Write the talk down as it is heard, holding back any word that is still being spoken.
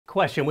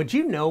Question, would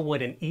you know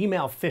what an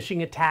email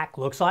phishing attack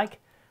looks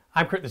like?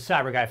 I'm Kurt the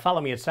Cyber Guy. Follow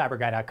me at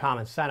cyberguy.com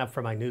and sign up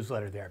for my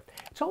newsletter there.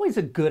 It's always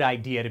a good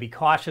idea to be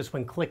cautious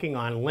when clicking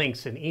on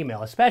links in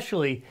email,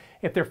 especially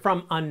if they're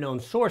from unknown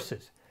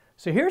sources.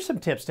 So here's some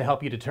tips to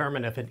help you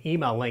determine if an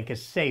email link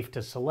is safe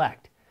to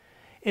select.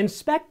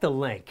 Inspect the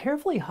link.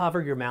 Carefully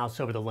hover your mouse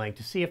over the link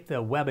to see if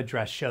the web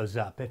address shows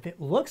up. If it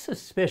looks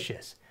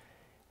suspicious,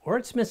 or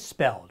it's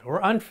misspelled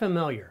or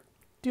unfamiliar,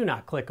 do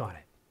not click on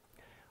it.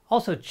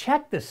 Also,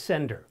 check the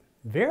sender.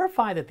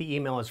 Verify that the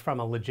email is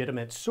from a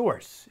legitimate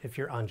source. If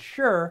you're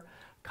unsure,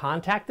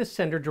 contact the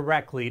sender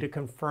directly to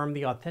confirm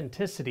the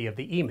authenticity of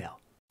the email.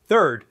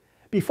 Third,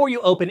 before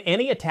you open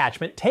any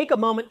attachment, take a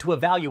moment to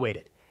evaluate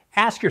it.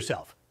 Ask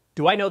yourself,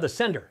 do I know the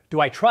sender? Do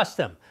I trust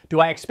them?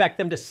 Do I expect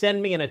them to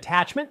send me an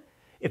attachment?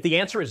 If the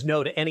answer is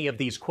no to any of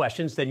these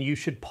questions, then you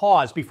should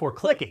pause before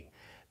clicking.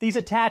 These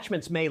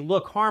attachments may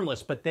look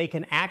harmless, but they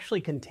can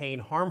actually contain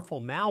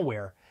harmful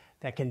malware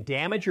that can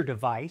damage your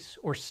device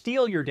or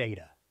steal your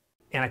data.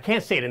 And I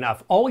can't say it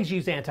enough, always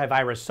use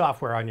antivirus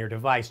software on your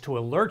device to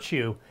alert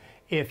you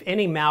if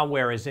any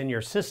malware is in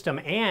your system,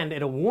 and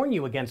it'll warn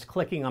you against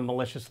clicking on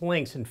malicious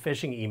links and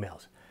phishing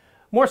emails.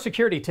 More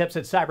security tips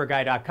at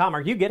cyberguy.com.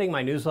 Are you getting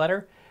my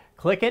newsletter?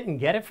 Click it and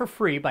get it for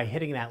free by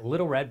hitting that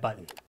little red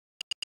button.